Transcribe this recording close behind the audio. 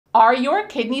Are your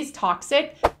kidneys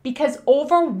toxic? Because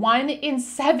over 1 in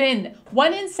 7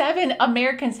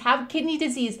 Americans have kidney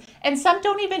disease, and some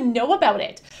don't even know about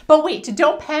it. But wait,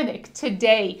 don't panic.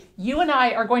 Today, you and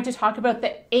I are going to talk about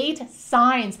the 8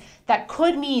 signs that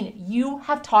could mean you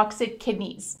have toxic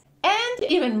kidneys. And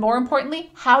even more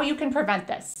importantly, how you can prevent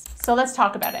this. So let's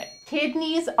talk about it.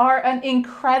 Kidneys are an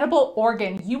incredible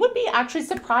organ. You would be actually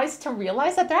surprised to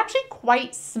realize that they're actually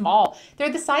quite small.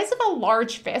 They're the size of a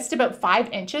large fist, about 5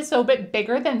 inches, so a bit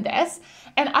bigger than this.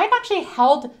 And I've actually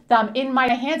held them in my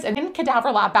hands and in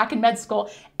cadaver lab back in med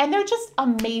school, and they're just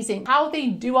amazing. How they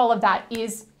do all of that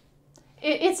is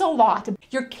it's a lot.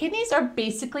 Your kidneys are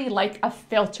basically like a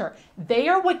filter. They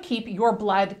are what keep your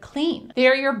blood clean. They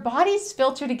are your body's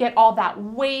filter to get all that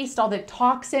waste, all the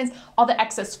toxins, all the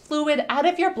excess fluid out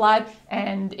of your blood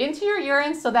and into your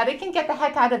urine so that it can get the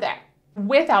heck out of there.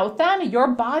 Without them, your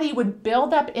body would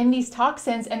build up in these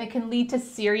toxins and it can lead to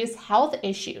serious health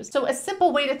issues. So a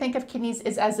simple way to think of kidneys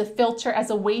is as a filter, as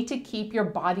a way to keep your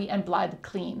body and blood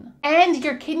clean. And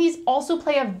your kidneys also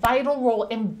play a vital role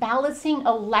in balancing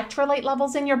electrolyte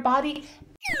levels in your body.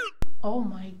 Oh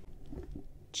my,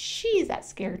 geez, that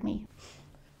scared me.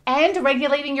 And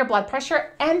regulating your blood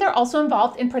pressure, and they're also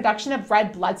involved in production of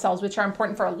red blood cells, which are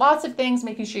important for lots of things,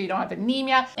 making sure you don't have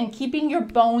anemia and keeping your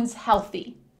bones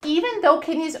healthy. Even though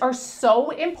kidneys are so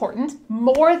important,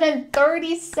 more than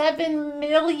 37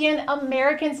 million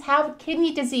Americans have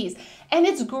kidney disease, and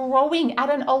it's growing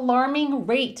at an alarming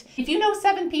rate. If you know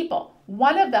 7 people,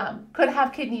 1 of them could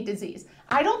have kidney disease.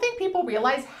 I don't think people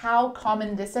realize how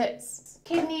common this is.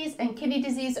 Kidneys and kidney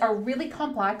disease are really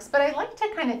complex, but I like to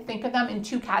kind of think of them in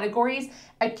 2 categories,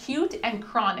 acute and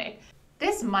chronic.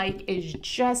 This mic is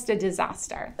just a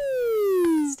disaster.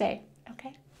 Stay.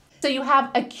 So you have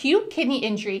acute kidney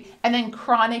injury and then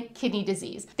chronic kidney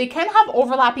disease. They can have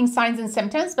overlapping signs and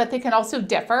symptoms, but they can also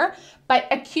differ. But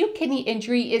acute kidney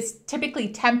injury is typically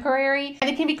temporary, and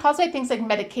it can be caused by things like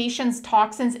medications,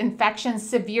 toxins, infections,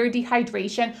 severe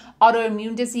dehydration,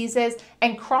 autoimmune diseases,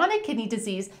 and chronic kidney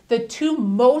disease. The 2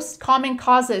 most common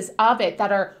causes of it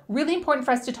that are really important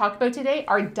for us to talk about today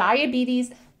are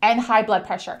diabetes and high blood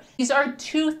pressure. These are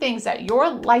 2 things that your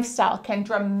lifestyle can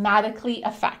dramatically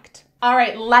affect. All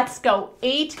right, let's go.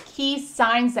 8 key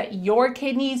signs that your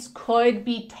kidneys could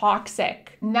be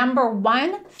toxic. Number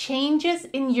 1, changes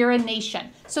in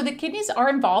urination. So the kidneys are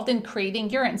involved in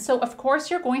creating urine. So of course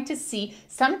you're going to see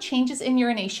some changes in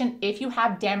urination if you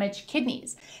have damaged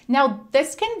kidneys. Now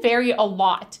this can vary a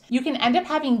lot. You can end up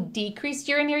having decreased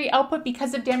urinary output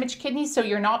because of damaged kidneys, so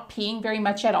you're not peeing very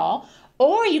much at all.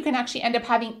 Or you can actually end up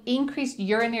having increased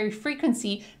urinary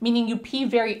frequency, meaning you pee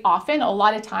very often, a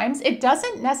lot of times. It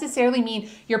doesn't necessarily mean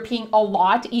you're peeing a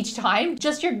lot each time,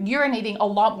 just you're urinating a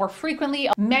lot more frequently,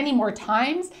 many more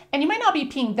times. And you might not be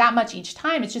peeing that much each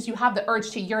time, it's just you have the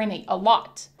urge to urinate a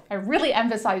lot. I really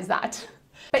emphasize that.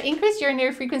 But increased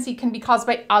urinary frequency can be caused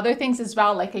by other things as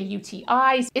well, like a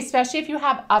UTI, especially if you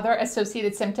have other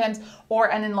associated symptoms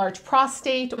or an enlarged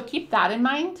prostate. Keep that in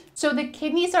mind. So the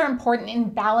kidneys are important in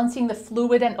balancing the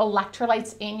fluid and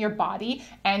electrolytes in your body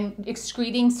and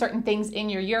excreting certain things in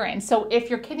your urine. So if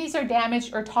your kidneys are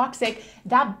damaged or toxic,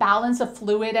 that balance of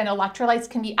fluid and electrolytes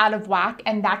can be out of whack,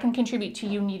 and that can contribute to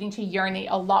you needing to urinate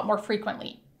a lot more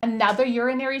frequently. Another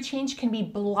urinary change can be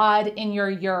blood in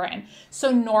your urine. So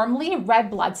normally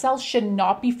red blood cells should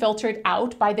not be filtered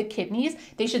out by the kidneys.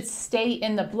 They should stay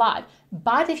in the blood.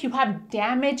 But if you have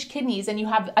damaged kidneys and you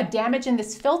have a damage in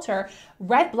this filter,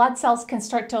 red blood cells can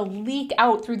start to leak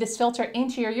out through this filter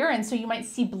into your urine. So you might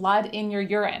see blood in your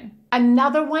urine.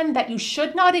 Another one that you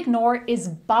should not ignore is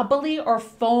bubbly or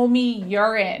foamy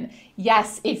urine.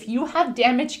 Yes, if you have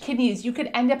damaged kidneys, you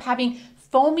could end up having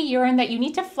foamy urine that you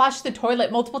need to flush the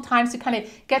toilet multiple times to kind of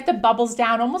get the bubbles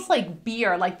down, almost like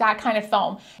beer, like that kind of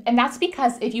foam. And that's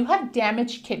because if you have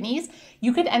damaged kidneys,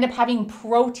 you could end up having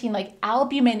protein like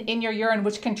albumin in your urine,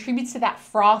 which contributes to that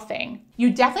frothing.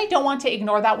 You definitely don't want to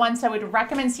ignore that one, so I would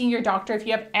recommend seeing your doctor if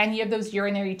you have any of those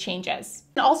urinary changes.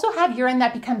 You can also have urine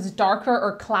that becomes darker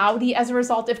or cloudy as a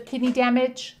result of kidney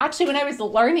damage. Actually, when I was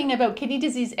learning about kidney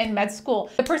disease in med school,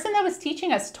 the person that was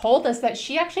teaching us told us that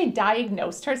she actually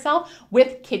diagnosed herself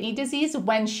with kidney disease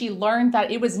when she learned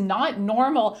that it was not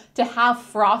normal to have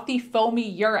frothy, foamy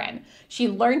urine. She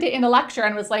learned it in a lecture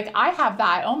and was like, I have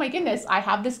that. Oh my goodness, I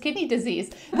have this kidney disease.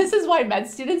 This is why med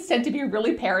students tend to be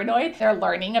really paranoid. They're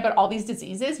learning about all these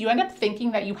diseases. You end up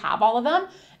thinking that you have all of them.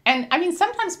 And I mean,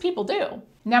 sometimes people do.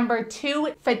 Number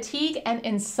 2, fatigue and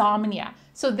insomnia.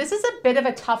 So this is a bit of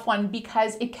a tough one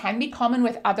because it can be common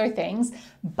with other things,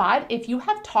 but if you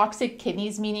have toxic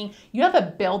kidneys, meaning you have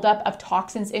a buildup of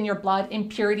toxins in your blood,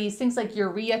 impurities, things like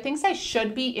urea, things that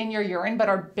should be in your urine but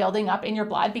are building up in your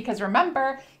blood, because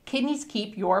remember, kidneys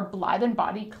keep your blood and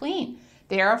body clean.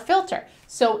 They are a filter.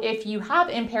 So if you have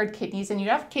impaired kidneys and you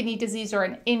have kidney disease or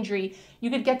an injury, you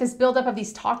could get this buildup of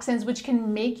these toxins, which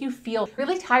can make you feel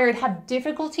really tired, have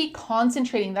difficulty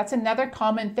concentrating. That's another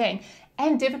common thing.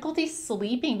 And difficulty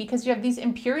sleeping because you have these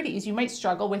impurities. You might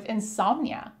struggle with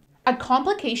insomnia. A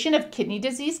complication of kidney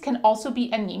disease can also be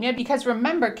anemia because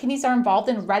remember, kidneys are involved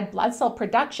in red blood cell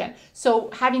production. So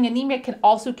having anemia can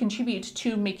also contribute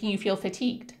to making you feel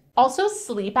fatigued. Also,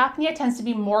 sleep apnea tends to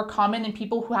be more common in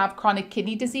people who have chronic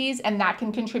kidney disease, and that can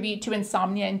contribute to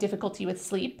insomnia and difficulty with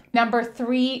sleep. Number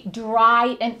 3,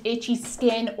 dry and itchy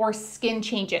skin or skin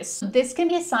changes. This can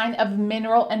be a sign of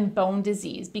mineral and bone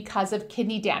disease because of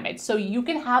kidney damage. So you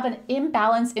can have an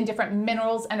imbalance in different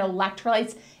minerals and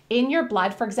electrolytes in your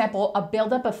blood. For example, a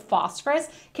buildup of phosphorus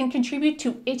can contribute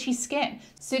to itchy skin.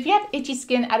 So if you have itchy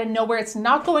skin out of nowhere, it's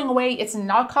not going away, it's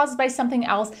not caused by something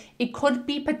else, it could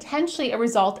be potentially a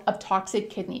result of toxic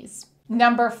kidneys.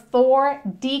 Number 4,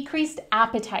 decreased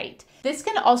appetite. This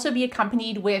can also be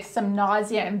accompanied with some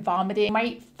nausea and vomiting. You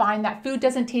might find that food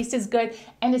doesn't taste as good,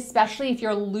 and especially if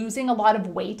you're losing a lot of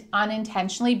weight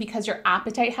unintentionally because your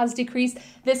appetite has decreased,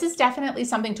 this is definitely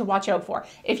something to watch out for.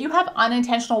 If you have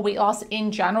unintentional weight loss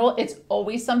in general, it's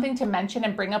always something to mention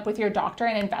and bring up with your doctor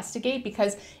and investigate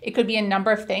because it could be a number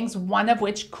of things, one of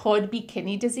which could be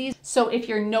kidney disease. So if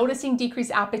you're noticing decreased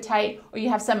appetite or you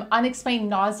have some unexplained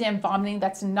nausea and vomiting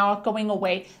that's not going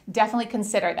away, definitely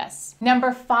consider this.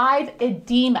 Number 5,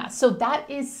 edema. So that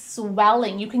is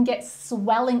swelling. You can get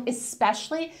swelling,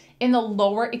 especially in the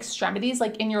lower extremities,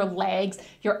 like in your legs,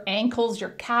 your ankles, your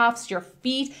calves, your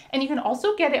feet, and you can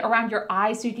also get it around your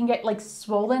eyes. So you can get like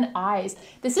swollen eyes.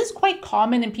 This is quite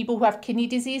common in people who have kidney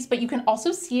disease, but you can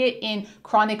also see it in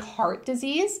chronic heart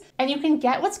disease. And you can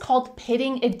get what's called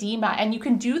pitting edema, and you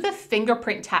can do the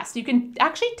fingerprint test. You can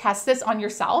actually test this on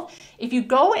yourself. If you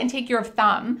go and take your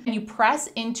thumb and you press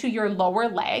into your lower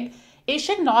leg, it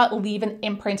should not leave an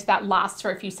imprint that lasts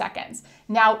for a few seconds.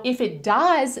 Now, if it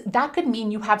does, that could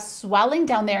mean you have swelling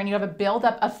down there and you have a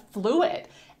buildup of fluid.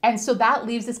 And so that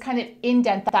leaves this kind of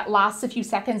indent that lasts a few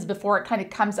seconds before it kind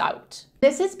of comes out.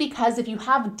 This is because if you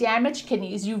have damaged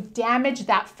kidneys, you've damaged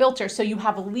that filter. So you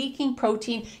have leaking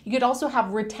protein. You could also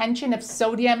have retention of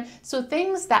sodium. So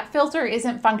things that filter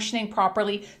isn't functioning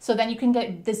properly. So then you can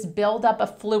get this buildup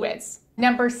of fluids.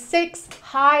 Number 6,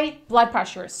 high blood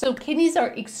pressure. So kidneys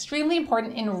are extremely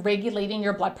important in regulating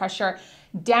your blood pressure.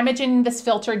 Damaging this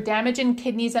filter, damaging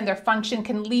kidneys and their function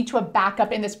can lead to a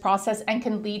backup in this process and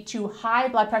can lead to high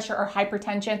blood pressure or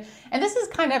hypertension. And this is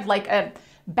kind of like a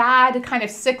bad kind of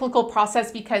cyclical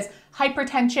process because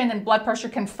hypertension and blood pressure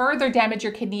can further damage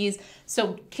your kidneys.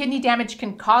 So kidney damage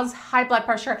can cause high blood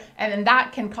pressure, and then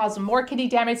that can cause more kidney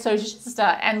damage. So it's just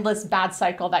an endless bad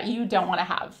cycle that you don't want to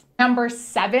have. Number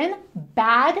 7,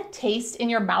 bad taste in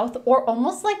your mouth or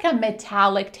almost like a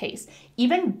metallic taste.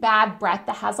 Even bad breath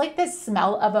that has like this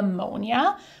smell of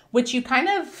ammonia, which you kind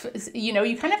of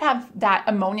have that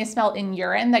ammonia smell in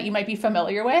urine that you might be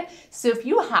familiar with. So if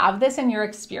you have this and you're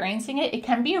experiencing it, it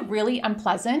can be really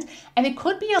unpleasant and it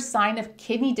could be a sign of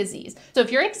kidney disease. So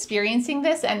if you're experiencing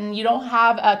this and you don't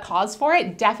have a cause for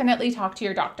it, definitely talk to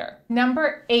your doctor.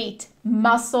 Number 8,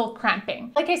 muscle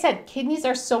cramping. Like I said, kidneys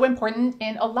are so important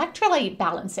in electrolyte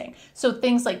balancing. So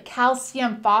things like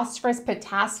calcium, phosphorus,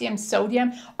 potassium,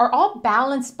 sodium are all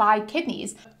balanced by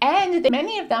kidneys. And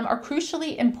many of them are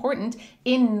crucially important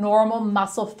in normal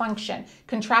muscle function,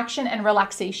 contraction and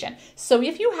relaxation. So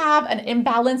if you have an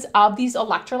imbalance of these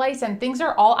electrolytes and things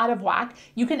are all out of whack,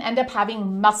 you can end up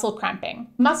having muscle cramping.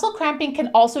 Muscle cramping can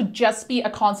also just be a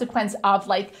consequence of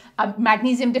like a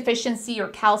magnesium deficiency or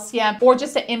calcium or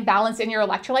just an imbalance in your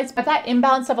electrolytes. But that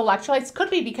imbalance of electrolytes could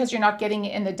be because you're not getting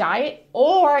it in the diet,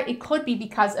 or it could be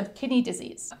because of kidney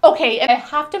disease. Okay, and I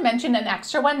have to mention an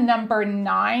extra one, number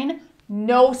 9,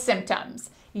 no symptoms.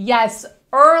 Yes,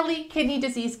 early kidney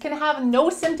disease can have no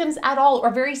symptoms at all or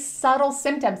very subtle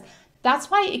symptoms. That's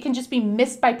why it can just be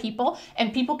missed by people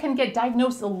and people can get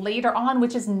diagnosed later on,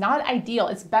 which is not ideal.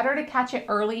 It's better to catch it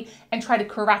early and try to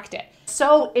correct it.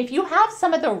 So if you have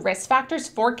some of the risk factors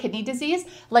for kidney disease,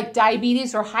 like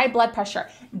diabetes or high blood pressure,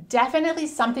 definitely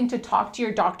something to talk to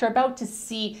your doctor about to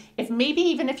see if maybe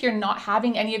even if you're not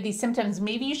having any of these symptoms,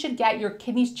 maybe you should get your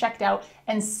kidneys checked out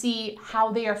and see how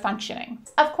they are functioning.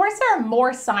 Of course, there are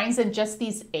more signs than just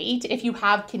these 8 if you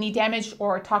have kidney damage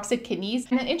or toxic kidneys.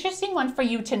 And an interesting one for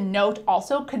you to know note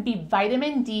also could be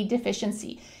vitamin D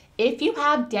deficiency. If you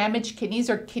have damaged kidneys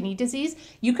or kidney disease,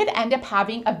 you could end up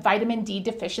having a vitamin D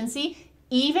deficiency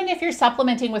even if you're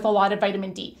supplementing with a lot of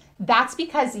vitamin D. That's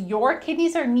because your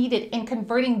kidneys are needed in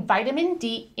converting vitamin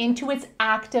D into its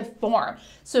active form.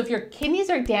 So if your kidneys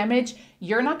are damaged,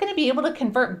 you're not going to be able to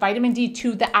convert vitamin D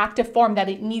to the active form that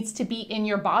it needs to be in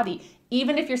your body,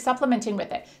 even if you're supplementing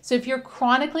with it. So if you're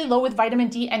chronically low with vitamin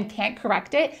D and can't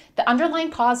correct it, the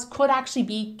underlying cause could actually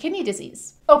be kidney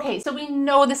disease. Okay, so we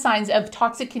know the signs of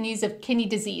toxic kidneys, of kidney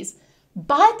disease,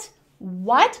 but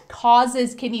what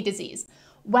causes kidney disease?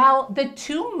 Well, the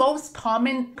two most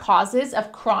common causes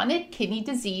of chronic kidney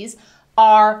disease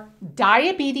are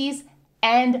diabetes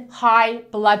and high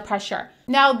blood pressure.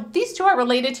 Now, these two are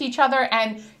related to each other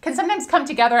and can sometimes come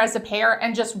together as a pair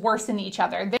and just worsen each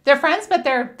other. They're friends, but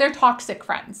they're toxic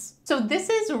friends. So this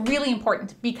is really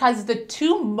important because the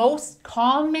two most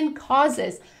common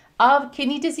causes of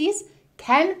kidney disease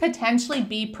can potentially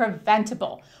be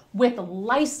preventable with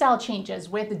lifestyle changes,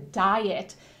 with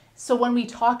diet. So when we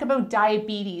talk about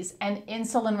diabetes and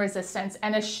insulin resistance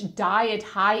and a diet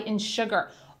high in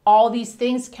sugar, all these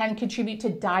things can contribute to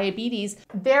diabetes.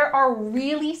 There are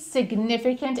really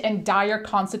significant and dire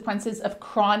consequences of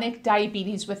chronic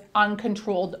diabetes with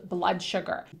uncontrolled blood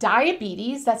sugar.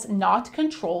 Diabetes that's not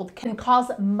controlled can cause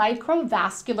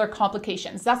microvascular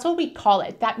complications. That's what we call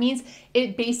it. That means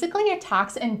it basically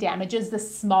attacks and damages the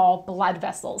small blood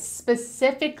vessels,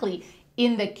 specifically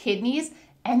in the kidneys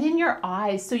and in your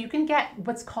eyes. So you can get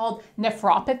what's called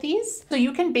nephropathies. So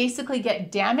you can basically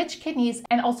get damaged kidneys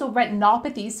and also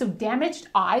retinopathies, so damaged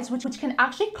eyes, which can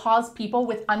actually cause people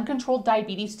with uncontrolled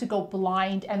diabetes to go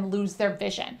blind and lose their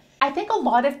vision. I think a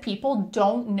lot of people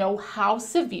don't know how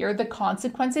severe the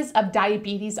consequences of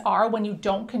diabetes are when you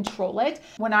don't control it.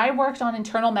 When I worked on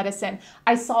internal medicine,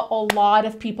 I saw a lot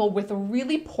of people with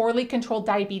really poorly controlled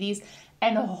diabetes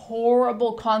and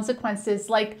horrible consequences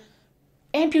like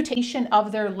amputation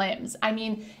of their limbs. I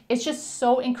mean, it's just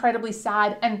so incredibly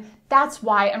sad. And that's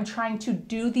why I'm trying to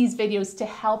do these videos to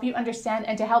help you understand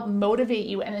and to help motivate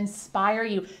you and inspire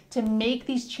you to make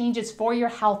these changes for your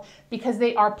health, because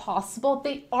they are possible.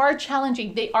 They are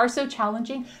challenging. They are so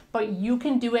challenging, but you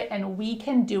can do it and we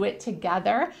can do it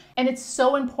together. And it's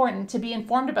so important to be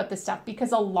informed about this stuff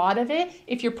because a lot of it,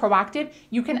 if you're proactive,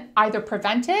 you can either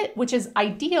prevent it, which is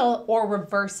ideal, or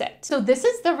reverse it. So this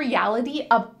is the reality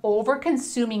of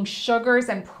over-consuming sugars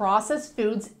and processed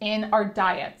foods in our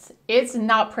diets. It's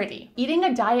not pretty. Eating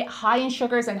a diet high in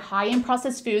sugars and high in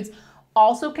processed foods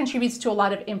also contributes to a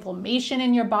lot of inflammation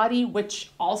in your body,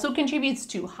 which also contributes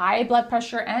to high blood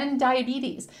pressure and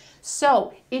diabetes.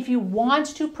 So if you want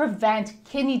to prevent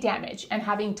kidney damage and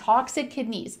having toxic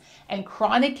kidneys and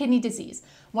chronic kidney disease,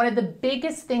 one of the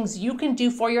biggest things you can do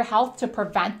for your health to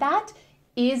prevent that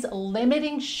is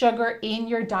limiting sugar in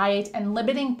your diet and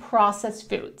limiting processed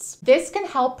foods. This can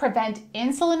help prevent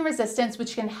insulin resistance,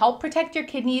 which can help protect your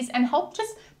kidneys and help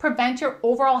just prevent your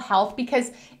overall health,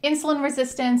 because insulin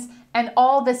resistance and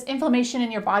all this inflammation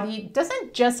in your body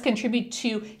doesn't just contribute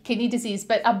to kidney disease,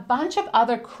 but a bunch of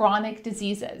other chronic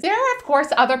diseases. There are, of course,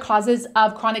 other causes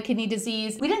of chronic kidney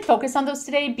disease. We didn't focus on those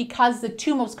today because the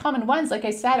two most common ones, like I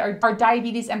said, are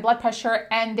diabetes and blood pressure,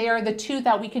 and they are the two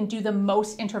that we can do the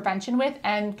most intervention with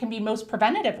and can be most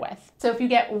preventative with. So if you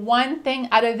get one thing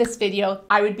out of this video,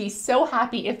 I would be so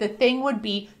happy if the thing would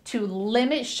be to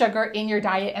limit sugar in your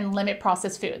diet and limit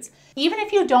processed foods. Even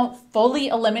if you don't fully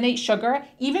eliminate sugar,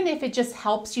 even if it just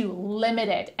helps you limit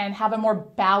it and have a more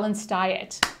balanced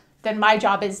diet, then my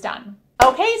job is done.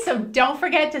 Okay, so don't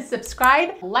forget to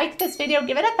subscribe, like this video,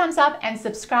 give it a thumbs up, and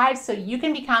subscribe so you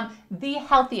can become the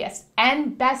healthiest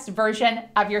and best version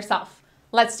of yourself.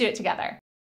 Let's do it together.